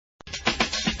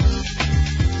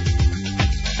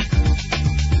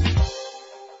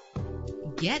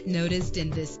Get noticed in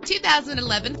this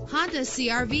 2011 Honda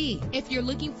CR-V. If you're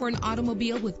looking for an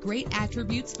automobile with great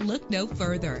attributes, look no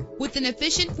further. With an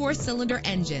efficient 4-cylinder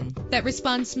engine that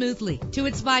responds smoothly to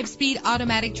its 5-speed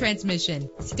automatic transmission,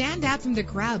 stand out from the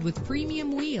crowd with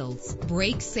premium wheels.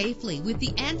 Brake safely with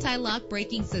the anti-lock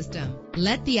braking system.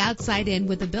 Let the outside in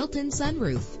with a built-in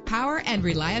sunroof. Power and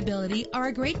reliability are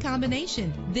a great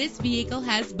combination. This vehicle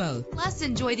has both. Plus,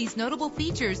 enjoy these notable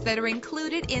features that are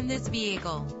included in this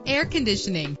vehicle: air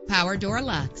conditioning, power door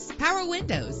locks, power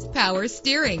windows, power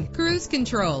steering, cruise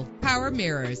control, power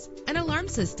mirrors, an alarm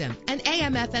system, an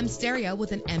AM/FM stereo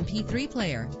with an MP3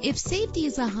 player. If safety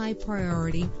is a high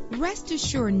priority, rest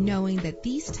assured knowing that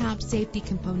these top safety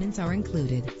components are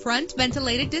included: front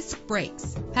ventilated disc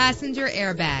brakes, passenger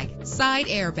airbag, side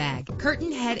airbag,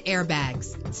 curtain head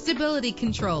airbags, stability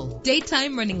control,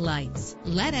 daytime running lights.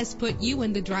 Let us put you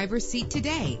in the driver's seat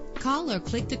today. Call or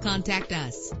click to contact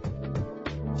us.